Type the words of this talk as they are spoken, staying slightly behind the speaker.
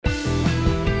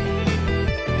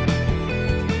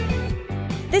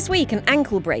This week, an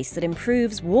ankle brace that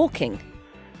improves walking.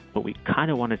 What we kind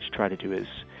of wanted to try to do is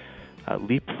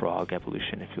leapfrog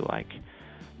evolution, if you like,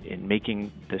 in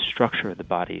making the structure of the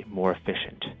body more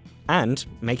efficient. And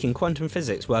making quantum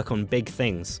physics work on big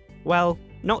things. Well,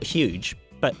 not huge,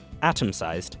 but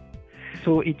atom-sized.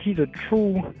 So it is a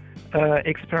true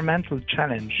experimental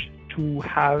challenge to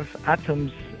have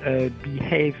atoms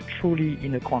behave truly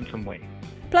in a quantum way.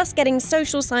 Plus getting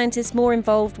social scientists more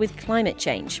involved with climate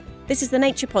change. This is the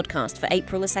Nature Podcast for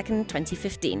April 2nd,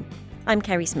 2015. I'm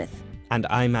Kerry Smith. And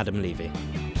I'm Adam Levy.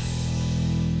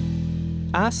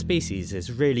 Our species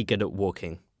is really good at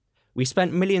walking. We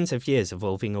spent millions of years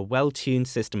evolving a well-tuned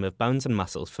system of bones and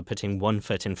muscles for putting one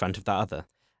foot in front of the other.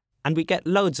 And we get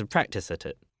loads of practice at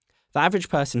it. The average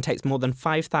person takes more than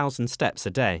 5,000 steps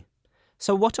a day.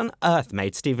 So what on earth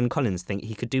made Stephen Collins think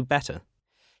he could do better?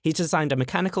 He designed a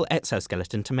mechanical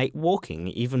exoskeleton to make walking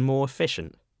even more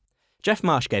efficient. Jeff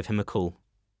Marsh gave him a call.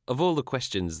 Of all the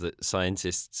questions that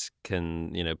scientists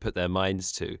can, put their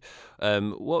minds to,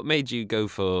 what made you go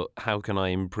for how can I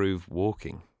improve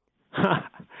walking?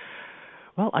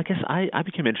 Well, I guess I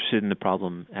became interested in the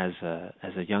problem as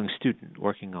a young student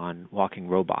working on walking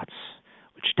robots,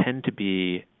 which tend to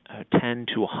be 10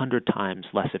 to 100 times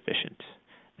less efficient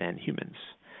than humans.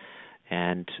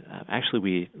 And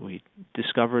actually, we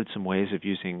discovered some ways of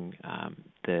using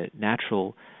the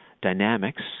natural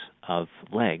dynamics of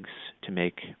legs to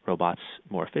make robots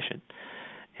more efficient.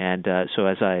 And so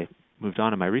as I moved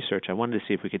on in my research, I wanted to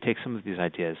see if we could take some of these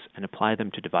ideas and apply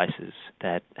them to devices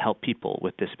that help people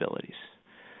with disabilities.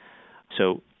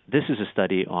 So this is a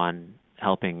study on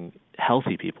helping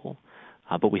healthy people,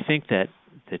 but we think that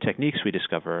the techniques we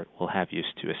discover will have use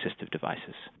to assistive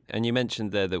devices. And you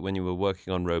mentioned there that when you were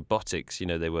working on robotics,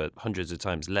 they were hundreds of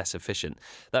times less efficient.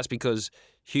 That's because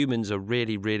humans are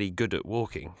really, really good at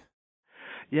walking.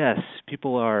 Yes,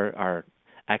 people are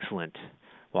excellent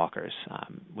walkers.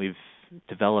 We've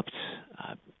developed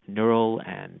neural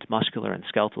and muscular and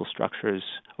skeletal structures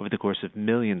over the course of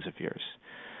millions of years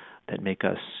that make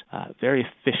us very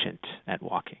efficient at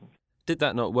walking. Did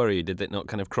that not worry you? Did it not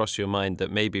kind of cross your mind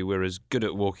that maybe we're as good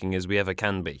at walking as we ever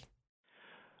can be?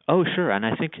 Oh, sure. And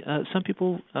I think some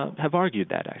people have argued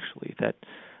that, actually, that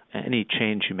any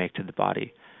change you make to the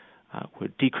body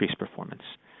would decrease performance.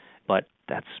 But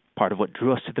that's part of what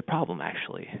drew us to the problem,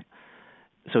 actually.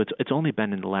 So it's only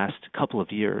been in the last couple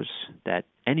of years that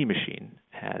any machine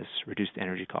has reduced the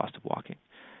energy cost of walking.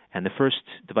 And the first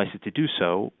devices to do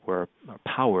so were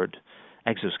powered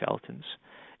exoskeletons.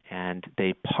 And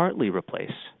they partly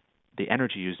replace the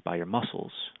energy used by your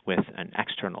muscles with an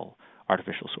external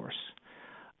artificial source.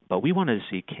 But we wanted to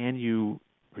see, can you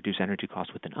reduce energy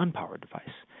costs with an unpowered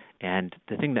device? And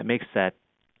the thing that makes that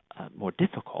more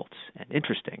difficult and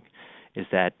interesting is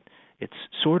that it's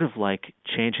sort of like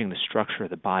changing the structure of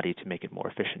the body to make it more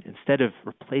efficient. Instead of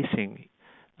replacing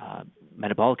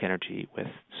metabolic energy with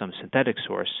some synthetic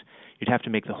source, you'd have to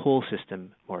make the whole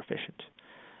system more efficient.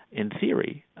 In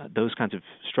theory, those kinds of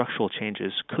structural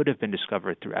changes could have been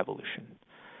discovered through evolution.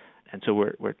 And so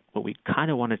what we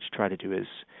kind of wanted to try to do is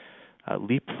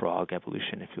leapfrog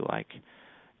evolution, if you like,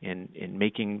 in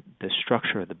making the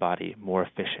structure of the body more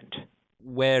efficient.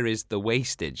 Where is the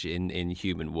wastage in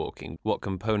human walking? What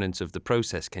components of the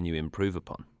process can you improve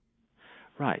upon?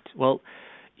 Right. Well,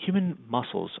 human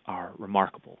muscles are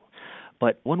remarkable.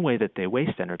 But one way that they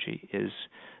waste energy is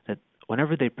that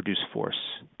whenever they produce force,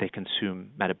 they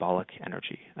consume metabolic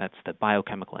energy. That's the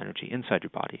biochemical energy inside your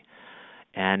body.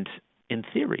 And in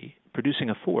theory,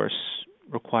 producing a force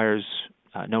requires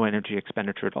no energy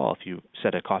expenditure at all. If you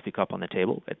set a coffee cup on the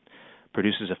table, it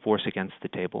produces a force against the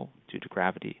table due to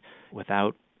gravity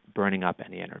without burning up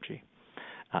any energy.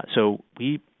 So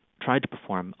we tried to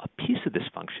perform a piece of this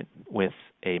function with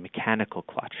a mechanical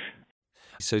clutch.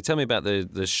 So tell me about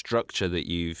the structure that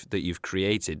you've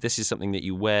created. This is something that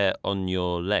you wear on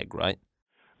your leg, right?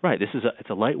 Right. It's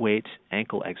a lightweight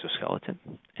ankle exoskeleton,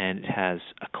 and it has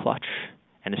a clutch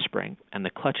and a spring. And the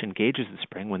clutch engages the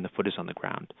spring when the foot is on the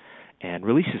ground and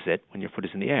releases it when your foot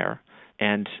is in the air.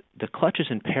 And the clutch is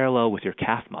in parallel with your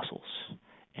calf muscles,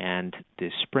 and the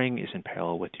spring is in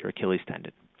parallel with your Achilles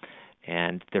tendon.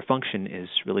 And their function is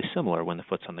really similar when the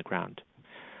foot's on the ground.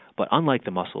 But unlike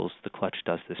the muscles, the clutch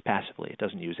does this passively. It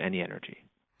doesn't use any energy.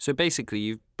 So basically,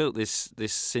 you've built this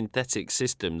synthetic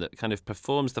system that kind of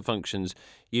performs the functions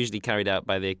usually carried out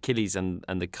by the Achilles and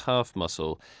the calf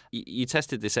muscle. You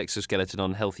tested this exoskeleton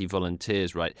on healthy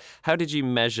volunteers, right? How did you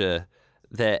measure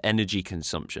their energy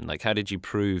consumption? Like, how did you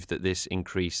prove that this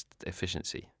increased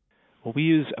efficiency? Well, we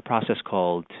use a process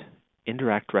called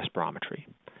indirect respirometry,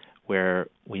 where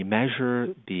we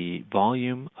measure the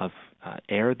volume of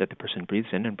air that the person breathes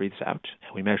in and breathes out,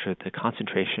 and we measure the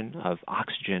concentration of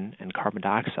oxygen and carbon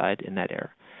dioxide in that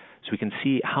air. So we can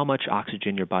see how much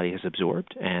oxygen your body has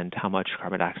absorbed and how much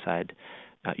carbon dioxide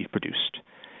you've produced.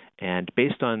 And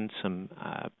based on some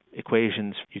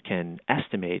equations, you can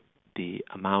estimate the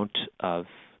amount of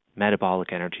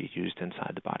metabolic energy used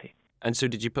inside the body. And so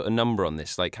did you put a number on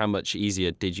this? Like, how much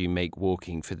easier did you make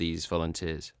walking for these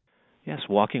volunteers? Yes,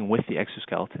 walking with the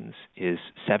exoskeletons is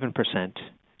 7%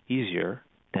 easier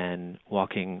than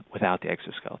walking without the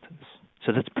exoskeletons.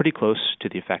 So that's pretty close to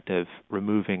the effect of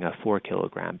removing a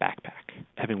 4-kilogram backpack.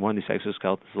 Having worn these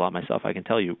exoskeletons a lot myself, I can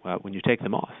tell you, when you take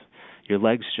them off, your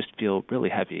legs just feel really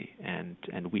heavy and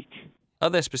weak. Are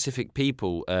there specific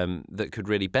people that could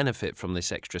really benefit from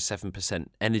this extra 7%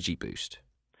 energy boost?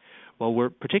 Well,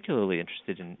 we're particularly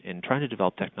interested in trying to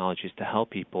develop technologies to help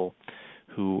people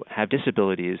who have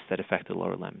disabilities that affect the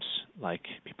lower limbs, like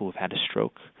people who've had a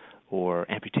stroke or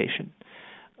amputation,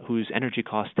 whose energy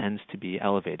cost tends to be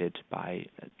elevated by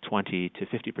 20 to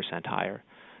 50% higher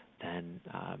than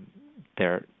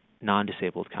their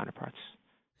non-disabled counterparts.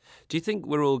 Do you think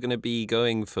we're all going to be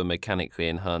going for mechanically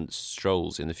enhanced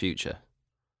strolls in the future?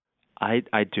 I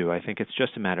do. I think it's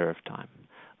just a matter of time.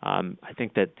 I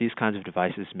think that these kinds of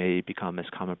devices may become as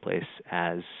commonplace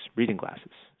as reading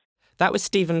glasses. That was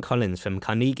Stephen Collins from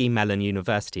Carnegie Mellon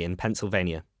University in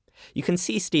Pennsylvania. You can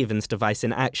see Stephen's device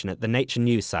in action at the Nature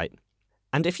News site.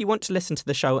 And if you want to listen to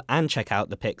the show and check out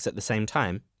the pics at the same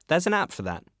time, there's an app for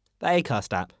that, the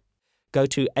Acast app. Go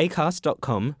to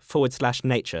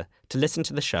acast.com/nature to listen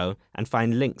to the show and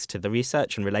find links to the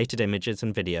research and related images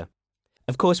and video.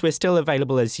 Of course, we're still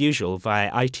available as usual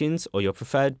via iTunes or your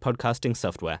preferred podcasting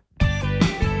software.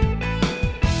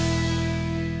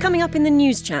 Coming up in the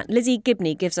news chat, Lizzie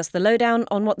Gibney gives us the lowdown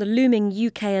on what the looming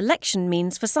UK election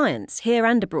means for science, here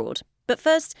and abroad. But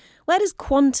first, where does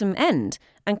quantum end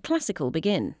and classical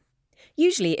begin?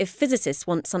 Usually, if physicists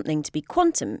want something to be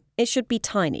quantum, it should be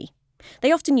tiny.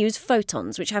 They often use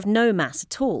photons, which have no mass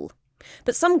at all.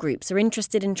 But some groups are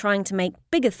interested in trying to make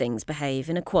bigger things behave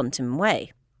in a quantum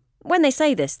way. When they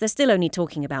say this, they're still only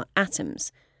talking about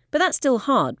atoms. But that's still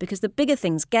hard because the bigger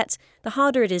things get, the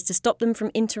harder it is to stop them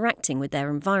from interacting with their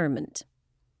environment.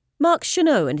 Marc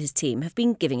Chenot and his team have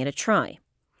been giving it a try.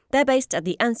 They're based at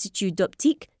the Institut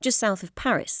d'Optique, just south of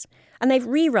Paris, and they've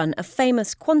rerun a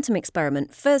famous quantum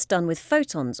experiment first done with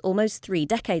photons almost 3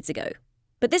 decades ago.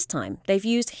 But this time, they've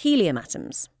used helium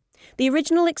atoms. The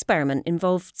original experiment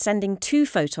involved sending 2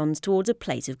 photons towards a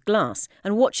plate of glass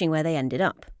and watching where they ended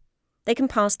up. They can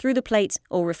pass through the plate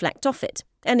or reflect off it,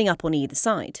 ending up on either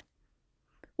side.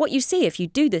 What you see if you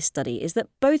do this study is that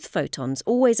both photons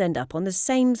always end up on the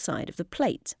same side of the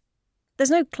plate.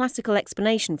 There's no classical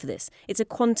explanation for this. It's a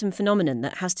quantum phenomenon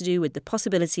that has to do with the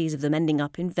possibilities of them ending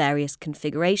up in various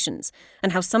configurations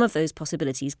and how some of those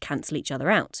possibilities cancel each other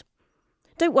out.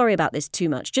 Don't worry about this too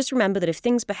much. Just remember that if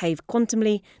things behave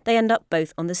quantumly, they end up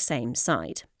both on the same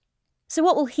side. So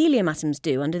what will helium atoms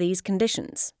do under these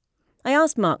conditions? I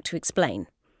asked Marc to explain,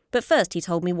 but first he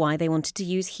told me why they wanted to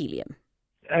use helium.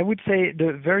 I would say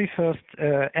the very first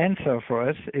answer for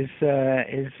us is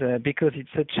because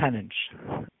it's a challenge.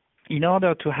 In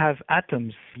order to have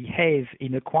atoms behave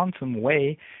in a quantum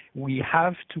way, we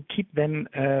have to keep them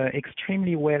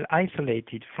extremely well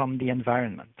isolated from the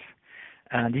environment.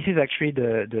 And this is actually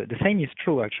the same is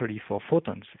true actually for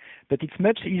photons. But it's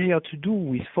much easier to do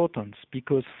with photons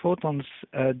because photons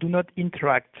do not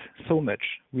interact so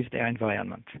much with their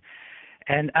environment.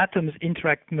 And atoms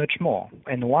interact much more.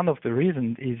 And one of the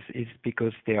reasons is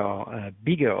because they are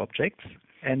bigger objects.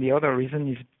 And the other reason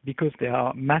is because they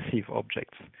are massive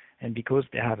objects. And because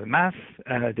they have a mass,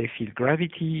 they feel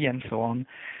gravity and so on.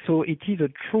 So it is a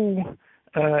true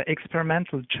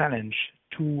experimental challenge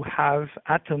to have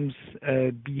atoms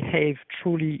behave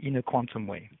truly in a quantum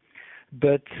way.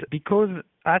 But because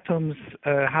atoms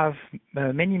have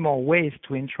many more ways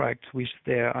to interact with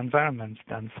their environments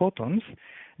than photons,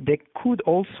 they could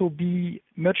also be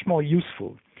much more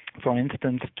useful. For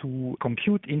instance, to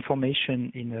compute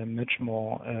information in a much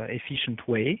more efficient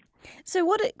way. So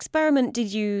what experiment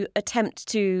did you attempt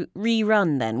to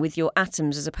rerun then with your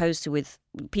atoms as opposed to with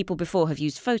people before have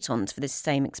used photons for this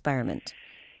same experiment?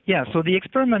 Yeah, so the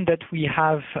experiment that we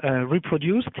have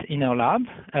reproduced in our lab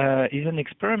is an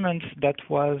experiment that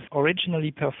was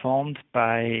originally performed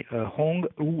by Hong,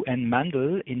 Wu, and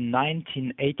Mandel in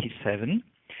 1987.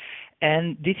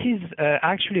 And this is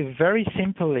actually a very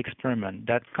simple experiment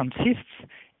that consists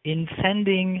in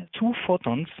sending 2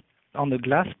 photons on a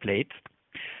glass plate.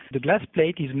 The glass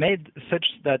plate is made such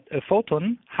that a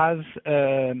photon has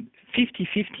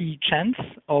 50-50 chance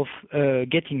of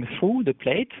getting through the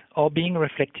plate or being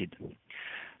reflected.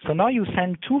 So now you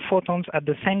send 2 photons at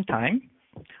the same time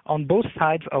on both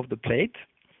sides of the plate,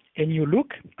 and you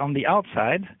look on the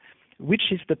outside, which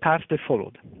is the path they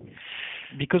followed.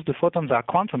 Because the photons are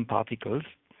quantum particles,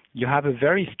 you have a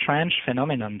very strange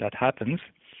phenomenon that happens.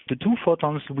 The 2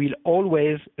 photons will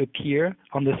always appear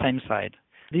on the same side.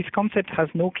 This concept has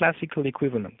no classical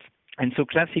equivalent. And so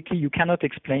classically, you cannot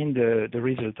explain the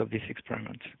result of this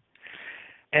experiment.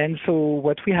 And so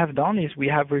what we have done is we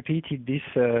have repeated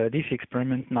this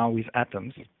experiment now with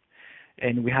atoms.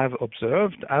 And we have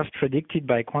observed, as predicted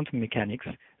by quantum mechanics,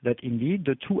 that indeed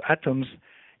the 2 atoms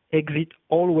exit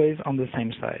always on the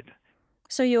same side.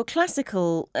 So your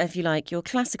classical, if you like, your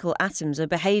classical atoms are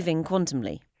behaving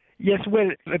quantumly? Yes, well,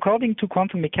 according to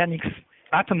quantum mechanics,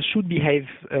 atoms should behave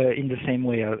in the same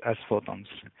way as photons.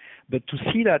 But to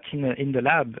see that in the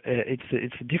lab,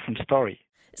 it's a different story.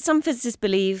 Some physicists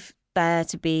believe there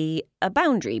to be a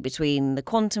boundary between the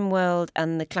quantum world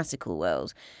and the classical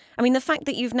world. I mean, the fact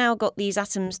that you've now got these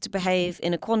atoms to behave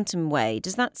in a quantum way,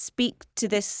 does that speak to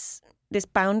this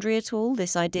boundary at all,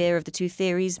 this idea of the 2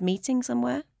 theories meeting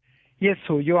somewhere? Yes,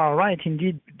 so you are right.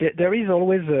 Indeed, there is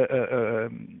always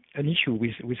an issue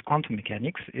with quantum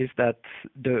mechanics, is that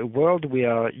the world we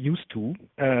are used to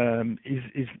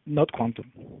is not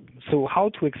quantum. So how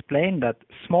to explain that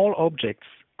small objects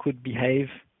could behave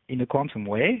in a quantum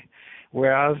way,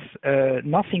 whereas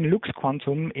nothing looks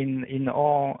quantum in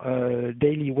our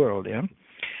daily world? Yeah?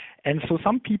 And so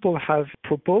some people have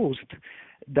proposed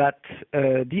that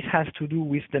this has to do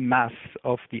with the mass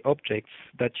of the objects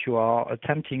that you are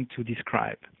attempting to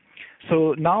describe.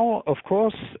 So now, of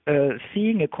course,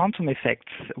 seeing a quantum effect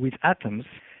with atoms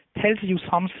tells you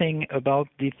something about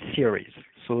these theories.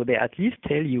 So they at least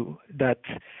tell you that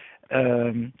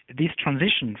this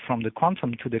transition from the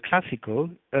quantum to the classical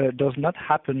does not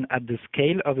happen at the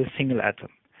scale of a single atom.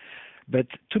 But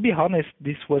to be honest,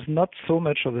 this was not so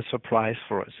much of a surprise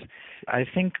for us. I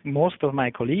think most of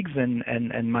my colleagues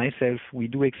and myself, we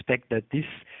do expect that this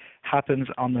happens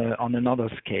on another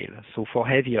scale, so for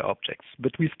heavier objects.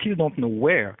 But we still don't know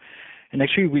where. And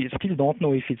actually, we still don't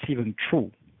know if it's even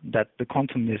true that the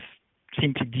quantumness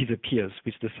simply disappears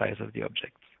with the size of the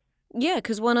object. Yeah,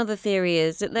 because one other theory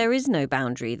is that there is no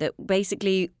boundary, that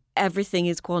basically everything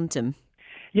is quantum.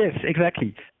 Yes,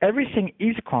 exactly. Everything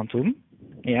is quantum.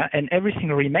 Yeah, and everything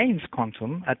remains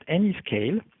quantum at any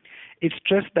scale. It's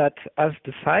just that as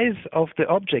the size of the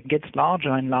object gets larger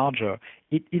and larger,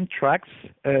 it interacts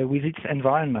with its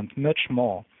environment much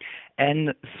more.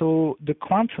 And so the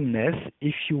quantumness,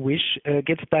 if you wish,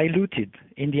 gets diluted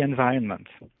in the environment.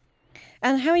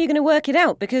 And how are you going to work it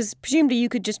out? Because presumably you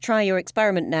could just try your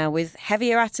experiment now with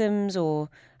heavier atoms or,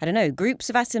 I don't know, groups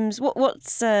of atoms.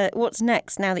 What's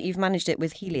next now that you've managed it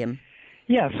with helium?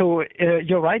 Yeah, so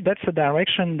you're right. That's a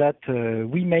direction that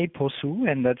we may pursue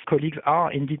and that colleagues are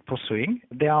indeed pursuing.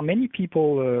 There are many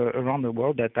people around the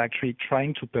world that are actually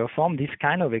trying to perform this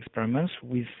kind of experiments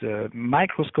with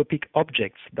microscopic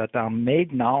objects that are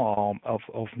made now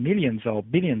of millions or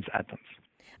billions of atoms.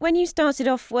 When you started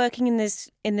off working in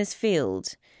this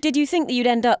field, did you think that you'd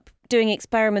end up doing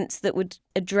experiments that would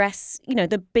address,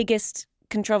 the biggest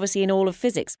controversy in all of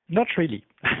physics? Not really.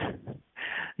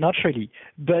 Not really.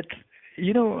 But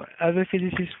as a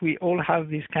physicist, we all have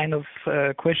these kind of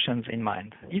questions in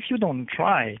mind. If you don't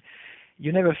try,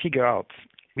 you never figure out.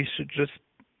 We should just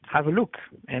have a look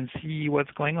and see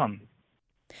what's going on.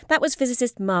 That was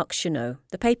physicist Marc Chenot.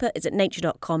 The paper is at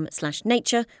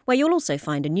nature.com/nature, where you'll also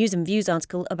find a News and Views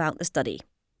article about the study.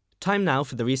 Time now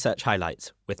for the research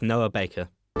highlights with Noah Baker.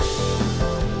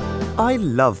 I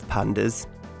love pandas,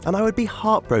 and I would be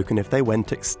heartbroken if they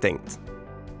went extinct.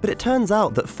 But it turns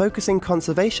out that focusing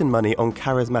conservation money on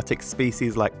charismatic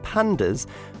species like pandas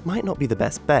might not be the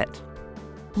best bet.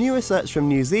 New research from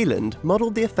New Zealand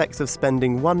modelled the effects of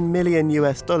spending $1 million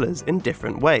in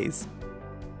different ways.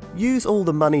 Use all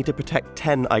the money to protect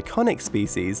 10 iconic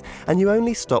species, and you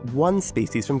only stop one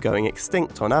species from going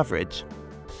extinct on average.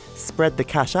 Spread the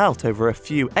cash out over a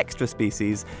few extra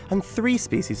species, and 3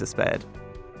 species are spared.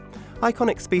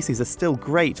 Iconic species are still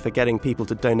great for getting people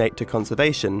to donate to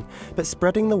conservation, but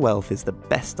spreading the wealth is the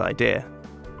best idea.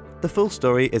 The full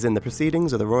story is in the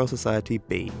Proceedings of the Royal Society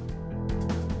B.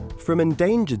 From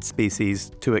endangered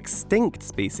species to extinct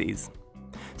species.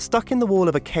 Stuck in the wall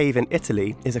of a cave in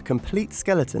Italy is a complete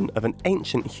skeleton of an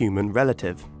ancient human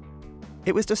relative.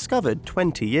 It was discovered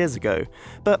 20 years ago,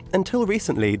 but until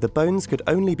recently the bones could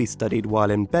only be studied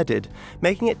while embedded,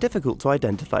 making it difficult to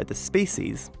identify the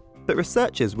species. But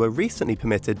researchers were recently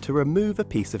permitted to remove a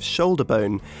piece of shoulder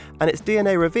bone, and its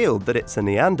DNA revealed that it's a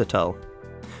Neanderthal.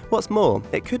 What's more,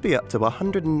 it could be up to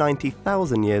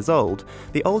 190,000 years old,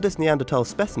 the oldest Neanderthal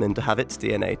specimen to have its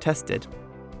DNA tested.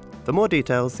 For more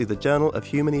details, see the Journal of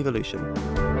Human Evolution.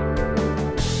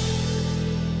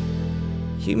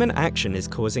 Human action is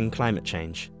causing climate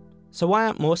change. So why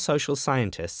aren't more social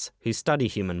scientists who study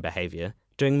human behaviour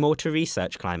doing more to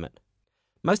research climate?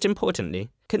 Most importantly,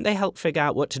 couldn't they help figure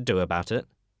out what to do about it?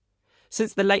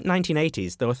 Since the late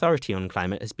 1980s, the Authority on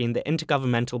Climate has been the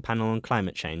Intergovernmental Panel on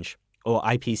Climate Change, or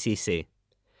IPCC.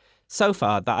 So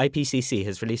far, the IPCC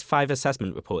has released 5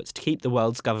 assessment reports to keep the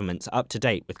world's governments up to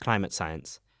date with climate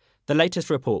science. The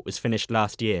latest report was finished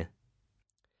last year.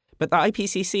 But the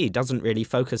IPCC doesn't really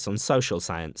focus on social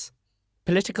science.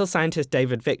 Political scientist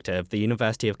David Victor of the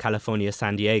University of California,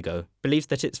 San Diego, believes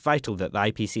that it's vital that the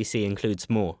IPCC includes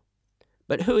more.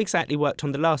 But who exactly worked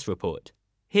on the last report?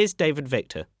 Here's David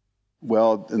Victor.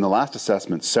 Well, in the last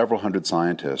assessment, several hundred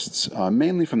scientists,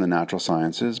 mainly from the natural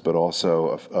sciences, but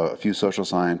also a few social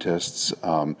scientists,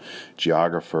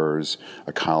 geographers,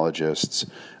 ecologists,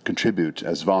 contribute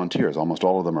as volunteers. Almost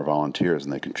all of them are volunteers,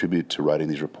 and they contribute to writing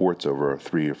these reports over a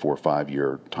 3 or 4 or 5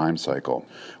 year time cycle.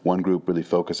 One group really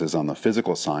focuses on the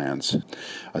physical science.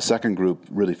 A second group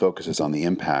really focuses on the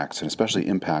impacts, and especially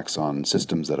impacts on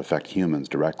systems that affect humans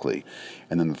directly.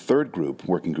 And then the third group,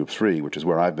 Working Group 3, which is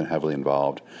where I've been heavily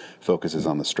involved, focuses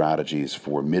on the strategies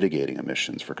for mitigating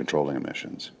emissions, for controlling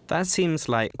emissions. That seems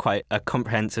like quite a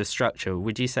comprehensive structure.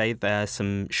 Would you say there are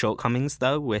some shortcomings,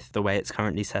 though, with the way it's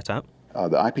currently set up?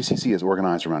 The IPCC is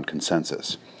organized around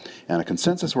consensus. And a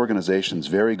consensus organization is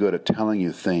very good at telling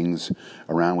you things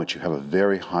around which you have a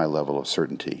very high level of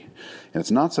certainty. And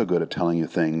it's not so good at telling you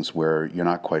things where you're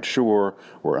not quite sure,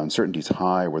 or uncertainty is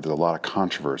high, where there's a lot of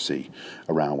controversy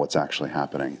around what's actually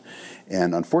happening.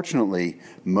 And unfortunately,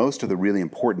 most of the really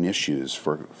important issues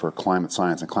for climate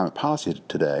science and climate policy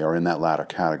today are in that latter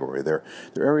category. They're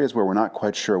areas where we're not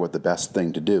quite sure what the best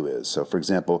thing to do is. So, for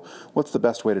example, what's the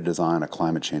best way to design a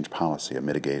climate change policy, a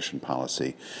mitigation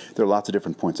policy? There are lots of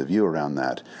different points of view around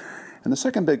that. And the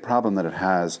second big problem that it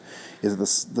has is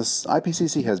this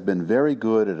IPCC has been very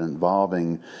good at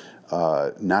involving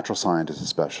natural scientists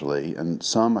especially, and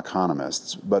some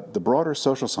economists, but the broader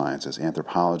social sciences,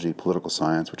 anthropology, political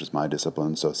science, which is my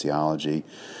discipline, sociology,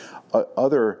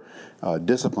 other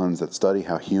disciplines that study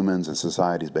how humans and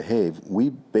societies behave, we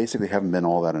basically haven't been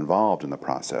all that involved in the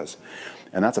process.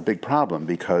 And that's a big problem,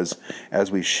 because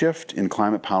as we shift in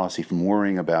climate policy from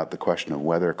worrying about the question of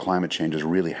whether climate change is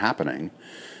really happening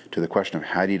to the question of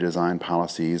how do you design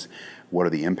policies, what are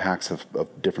the impacts of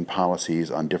different policies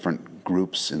on different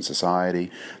groups in society,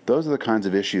 those are the kinds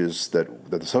of issues that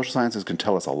the social sciences can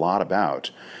tell us a lot about,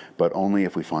 but only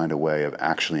if we find a way of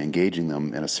actually engaging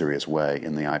them in a serious way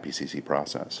in the IPCC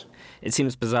process. It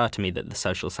seems bizarre to me that the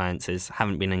social sciences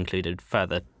haven't been included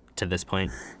further to this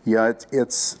point. Yeah,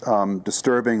 it's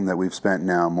disturbing that we've spent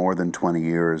now more than 20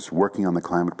 years working on the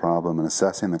climate problem and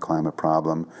assessing the climate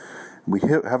problem. We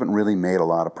haven't really made a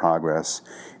lot of progress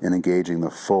in engaging the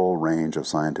full range of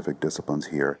scientific disciplines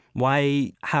here.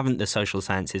 Why haven't the social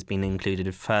sciences been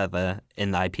included further in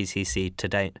the IPCC to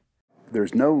date?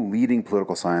 There's no leading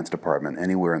political science department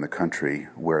anywhere in the country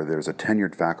where there's a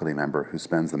tenured faculty member who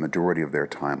spends the majority of their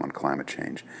time on climate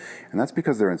change. And that's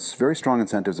because there are very strong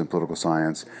incentives in political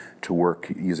science to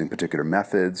work using particular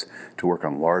methods, to work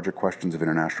on larger questions of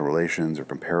international relations or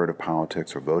comparative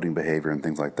politics or voting behavior and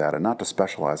things like that, and not to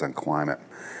specialize on climate.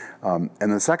 And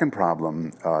the second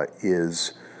problem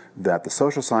is that the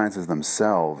social sciences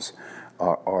themselves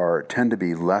tend to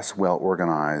be less well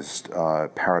organized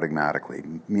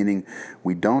paradigmatically, meaning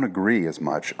we don't agree as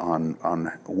much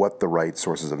on what the right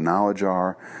sources of knowledge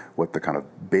are, what the kind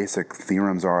of basic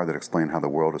theorems are that explain how the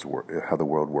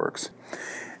world works.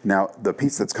 Now, the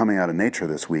piece that's coming out of Nature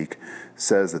this week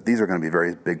says that these are going to be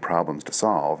very big problems to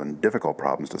solve and difficult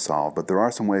problems to solve, but there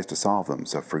are some ways to solve them.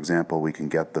 So, for example, we can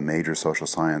get the major social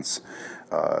science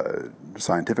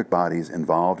scientific bodies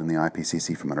involved in the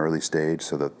IPCC from an early stage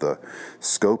so that the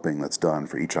scoping that's done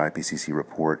for each IPCC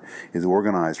report is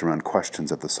organized around questions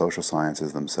that the social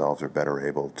sciences themselves are better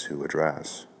able to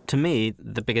address. To me,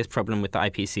 the biggest problem with the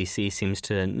IPCC seems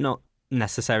to not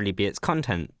necessarily be its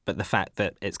content, but the fact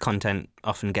that its content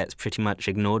often gets pretty much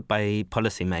ignored by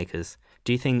policymakers.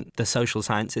 Do you think the social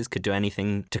sciences could do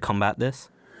anything to combat this?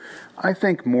 I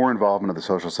think more involvement of the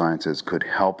social sciences could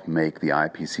help make the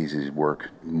IPCC's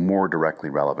work more directly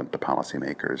relevant to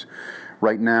policymakers.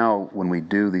 Right now, when we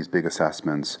do these big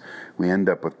assessments, we end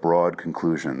up with broad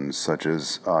conclusions such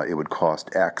as it would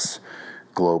cost X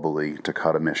globally to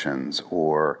cut emissions,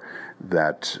 or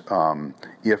that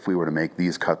if we were to make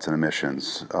these cuts in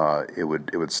emissions, it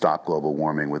would stop global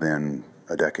warming within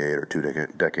a decade or two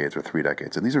decades or 3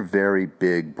 decades. And these are very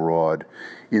big, broad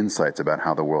insights about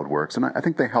how the world works. And I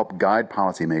think they help guide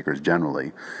policymakers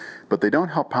generally, but they don't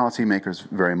help policymakers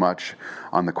very much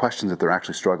on the questions that they're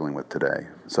actually struggling with today,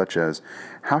 such as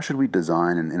how should we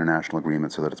design an international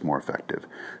agreement so that it's more effective?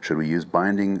 Should we use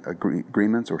binding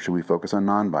agreements or should we focus on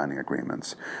non-binding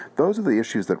agreements? Those are the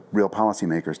issues that real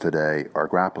policymakers today are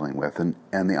grappling with, and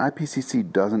the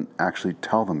IPCC doesn't actually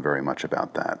tell them very much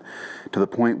about that, to the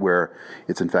point where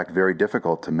it's in fact very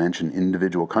difficult to mention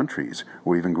individual countries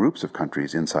or even groups of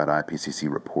countries inside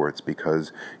IPCC reports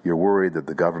because you're worried that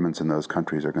the governments in those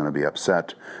countries are going to be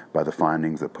upset by the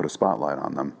findings that put a spotlight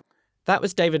on them. That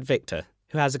was David Victor,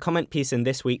 who has a comment piece in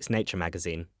this week's Nature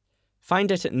magazine.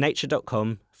 Find it at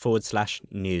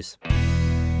nature.com/news.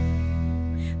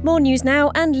 More news now,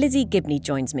 and Lizzie Gibney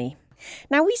joins me.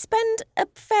 Now, we spend a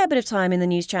fair bit of time in the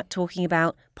news chat talking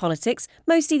about politics,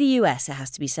 mostly the US, it has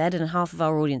to be said, and half of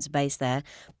our audience are based there.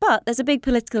 But there's a big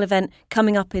political event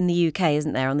coming up in the UK,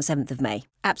 isn't there, on the 7th of May?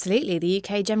 Absolutely, the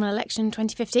UK general election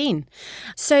 2015.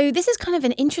 So this is kind of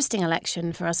an interesting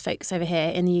election for us folks over here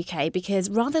in the UK because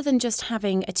rather than just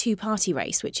having a two-party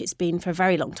race, which it's been for a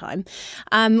very long time,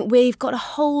 we've got a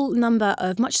whole number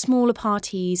of much smaller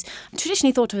parties,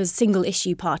 traditionally thought of as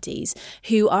single-issue parties,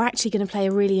 who are actually going to play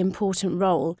a really important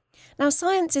role. Now,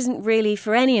 science isn't really,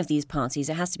 for any of these parties,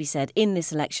 it has to be said, in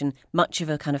this election, much of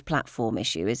a kind of platform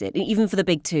issue, is it? Even for the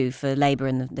big two, for Labour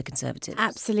and the Conservatives.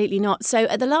 Absolutely not. So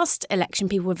at the last election,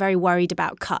 people were very worried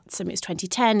about cuts. I mean, it was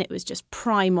 2010, it was just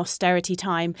prime austerity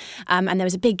time, and there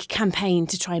was a big campaign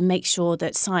to try and make sure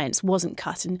that science wasn't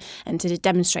cut and to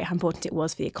demonstrate how important it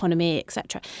was for the economy,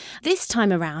 etc. This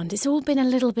time around, it's all been a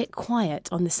little bit quiet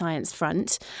on the science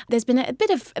front. There's been a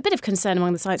bit of concern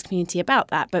among the science community about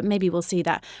that, but maybe we'll see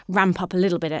that ramp up a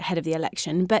little bit ahead of the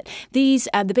election. But these,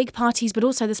 the big parties, but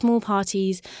also the small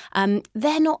parties,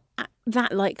 they're not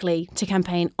that likely to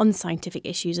campaign on scientific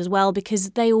issues as well because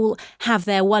they all have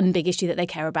their one big issue that they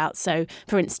care about. So,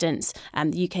 for instance,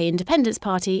 the UK Independence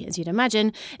Party, as you'd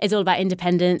imagine, is all about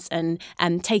independence and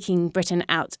taking Britain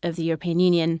out of the European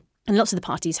Union. And lots of the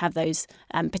parties have those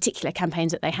particular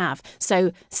campaigns that they have.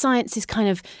 So science is kind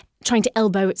of trying to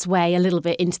elbow its way a little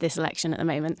bit into this election at the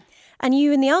moment. And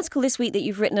you, in the article this week that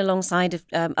you've written alongside of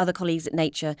other colleagues at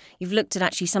Nature, you've looked at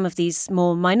actually some of these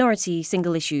more minority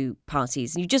single-issue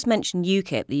parties. You just mentioned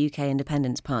UKIP, the UK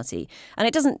Independence Party. And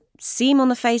it doesn't seem on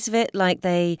the face of it like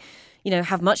they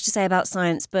have much to say about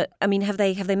science, but I mean, have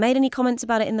they made any comments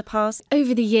about it in the past?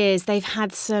 Over the years, they've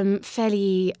had some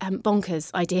fairly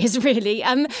bonkers ideas, really,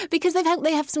 because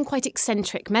they have some quite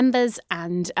eccentric members,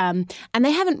 and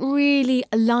they haven't really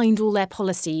aligned all their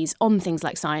policies on things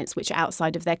like science, which are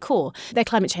outside of their core. They're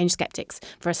climate change skeptics,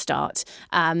 for a start,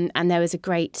 and there was a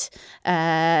great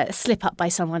slip up by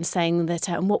someone saying that,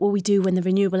 what will we do when the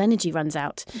renewable energy runs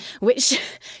out? Which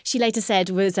she later said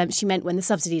was she meant when the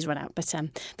subsidies run out, but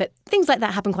things like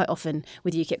that happen quite often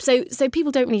with UKIP. So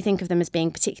people don't really think of them as being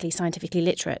particularly scientifically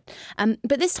literate.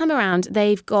 But this time around,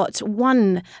 they've got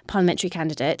one parliamentary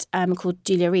candidate called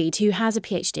Jolie Reid, who has a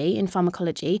PhD in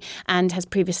pharmacology and has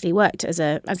previously worked as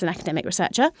an academic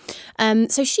researcher.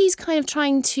 So she's kind of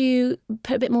trying to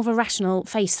put a bit more of a rational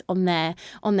face on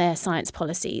their science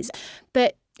policies.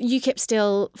 But UKIP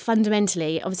still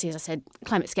fundamentally, obviously, as I said,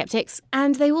 climate skeptics,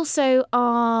 and they also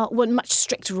want much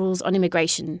stricter rules on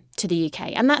immigration to the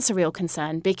UK. And that's a real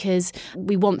concern because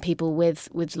we want people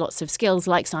with lots of skills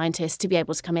like scientists to be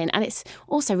able to come in. And it's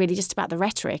also really just about the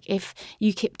rhetoric. If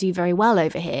UKIP do very well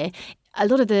over here, a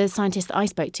lot of the scientists that I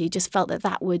spoke to just felt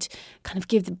that would kind of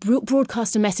give the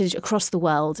broadcast a message across the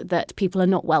world that people are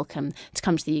not welcome to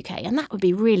come to the UK. And that would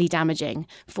be really damaging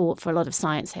for a lot of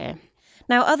science here.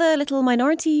 Now, other little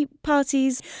minority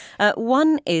parties,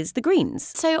 one is the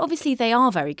Greens. So obviously they are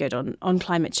very good on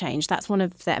climate change. That's one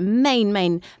of their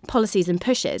main policies and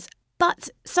pushes. But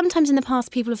sometimes in the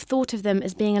past, people have thought of them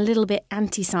as being a little bit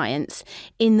anti-science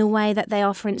in the way that they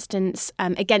are, for instance,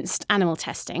 against animal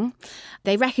testing.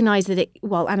 They recognise that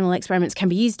while animal experiments can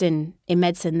be used in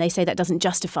medicine, they say that doesn't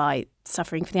justify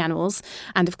suffering for the animals.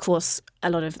 And of course, a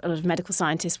lot of medical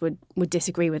scientists would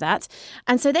disagree with that.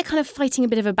 And so they're kind of fighting a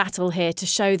bit of a battle here to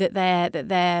show that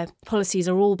their policies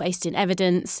are all based in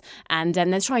evidence, and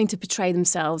they're trying to portray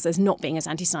themselves as not being as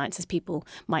anti-science as people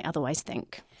might otherwise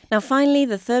think. Now, finally,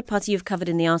 the third party you've covered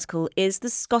in the article is the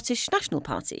Scottish National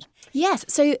Party. Yes,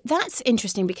 so that's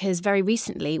interesting because very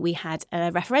recently we had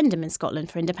a referendum in Scotland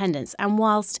for independence. And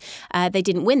whilst they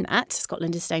didn't win that,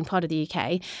 Scotland is staying part of the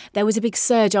UK, there was a big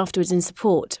surge afterwards in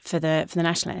support for the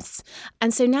nationalists.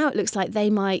 And so now it looks like they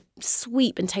might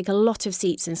sweep and take a lot of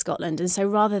seats in Scotland. And so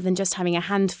rather than just having a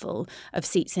handful of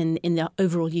seats in the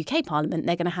overall UK Parliament,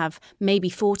 they're going to have maybe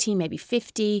 40, maybe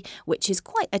 50, which is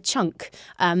quite a chunk.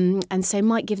 And so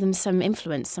might give them some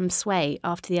influence, some sway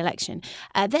after the election.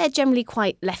 They're generally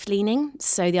quite left-leaning,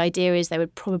 so the idea is they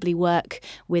would probably work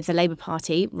with the Labour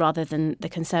Party rather than the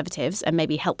Conservatives and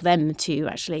maybe help them to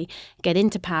actually get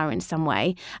into power in some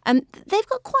way. They've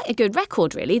got quite a good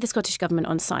record, really, the Scottish Government,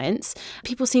 on science.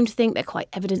 People seem to think they're quite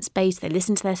evidence-based. They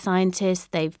listen to their scientists.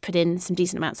 They've put in some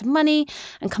decent amounts of money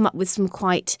and come up with some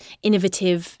quite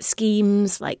innovative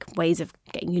schemes, like ways of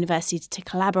getting universities to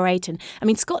collaborate. And I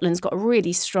mean, Scotland's got a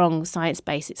really strong science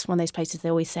base. It's one of those places they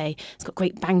always say it's got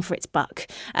great bang for its buck.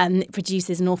 It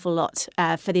produces an awful lot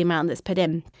for the amount that's put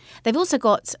in. They've also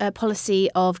got a policy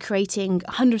of creating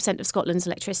 100% of Scotland's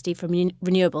electricity from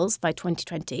renewables by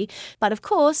 2020. But of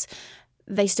course,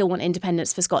 they still want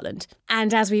independence for Scotland.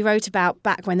 And as we wrote about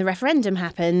back when the referendum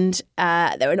happened,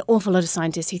 there are an awful lot of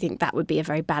scientists who think that would be a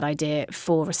very bad idea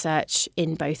for research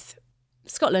in both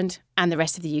Scotland and the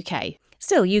rest of the UK.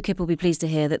 Still, UKIP will be pleased to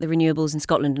hear that the renewables in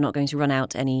Scotland are not going to run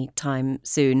out any time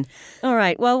soon. All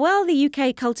right, well, while the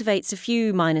UK cultivates a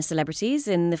few minor celebrities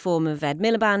in the form of Ed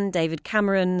Miliband, David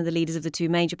Cameron, the leaders of the two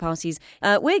major parties,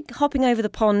 we're hopping over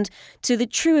the pond to the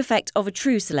true effect of a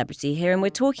true celebrity here, and we're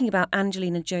talking about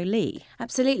Angelina Jolie.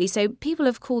 Absolutely. So people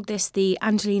have called this the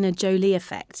Angelina Jolie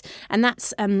effect, and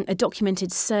that's a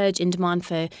documented surge in demand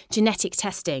for genetic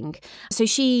testing. So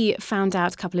she found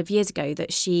out a couple of years ago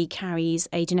that she carries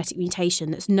a genetic mutation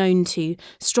that's known to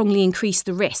strongly increase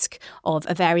the risk of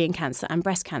ovarian cancer and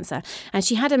breast cancer. And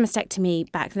she had a mastectomy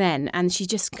back then, and she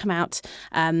just come out,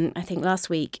 I think last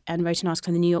week, and wrote an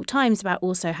article in the New York Times about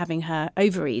also having her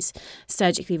ovaries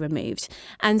surgically removed.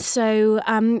 And so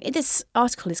this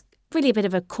article is really a bit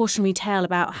of a cautionary tale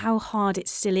about how hard it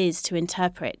still is to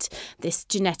interpret this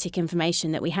genetic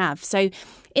information that we have. So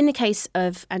in the case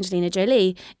of Angelina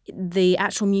Jolie, the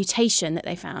actual mutation that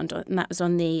they found, and that was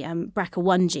on the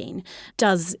BRCA1 gene,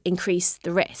 does increase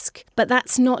the risk. But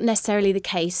that's not necessarily the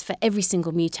case for every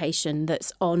single mutation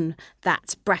that's on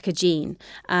that BRCA gene.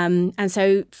 And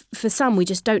so for some, we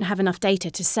just don't have enough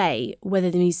data to say whether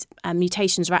these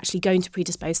mutations are actually going to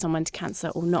predispose someone to cancer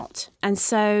or not. And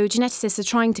so geneticists are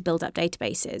trying to build up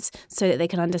databases so that they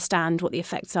can understand what the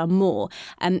effects are more.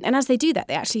 And as they do that,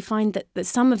 they actually find that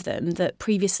some of them that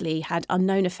previously had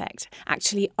unknown effect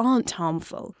actually aren't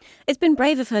harmful. It's been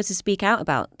brave of her to speak out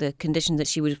about the conditions that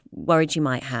she was worried she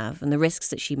might have and the risks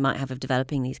that she might have of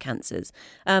developing these cancers.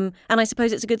 And I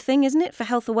suppose it's a good thing, isn't it, for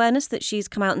health awareness that she's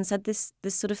come out and said this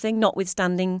sort of thing,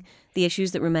 notwithstanding the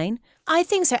issues that remain? I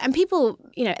think so. And people,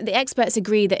 the experts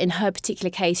agree that in her particular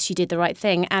case, she did the right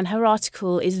thing. And her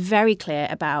article is very clear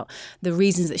about the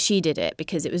reasons that she did it,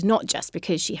 because it was not just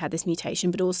because she had this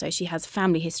mutation, but also she has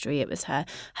family history. It was her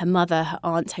mother, her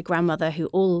aunt, her grandmother, who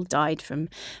all died from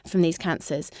these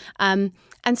cancers.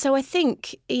 And so I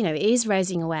think, it is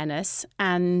raising awareness.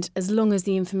 And as long as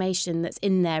the information that's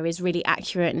in there is really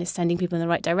accurate and is sending people in the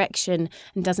right direction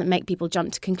and doesn't make people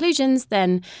jump to conclusions,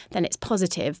 then it's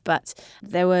positive. But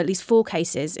there were at least 4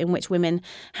 cases in which women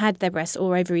had their breasts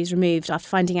or ovaries removed after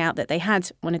finding out that they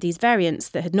had one of these variants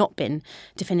that had not been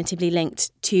definitively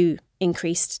linked to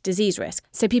increased disease risk.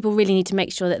 So people really need to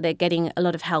make sure that they're getting a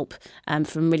lot of help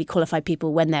from really qualified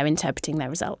people when they're interpreting their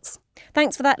results.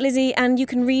 Thanks for that, Lizzie. And you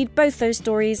can read both those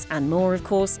stories and more, of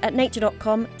course, at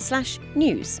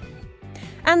nature.com/news.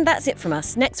 And that's it from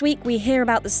us. Next week, we hear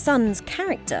about the sun's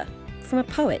character from a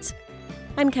poet.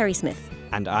 I'm Kerry Smith.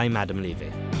 And I'm Adam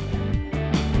Levy.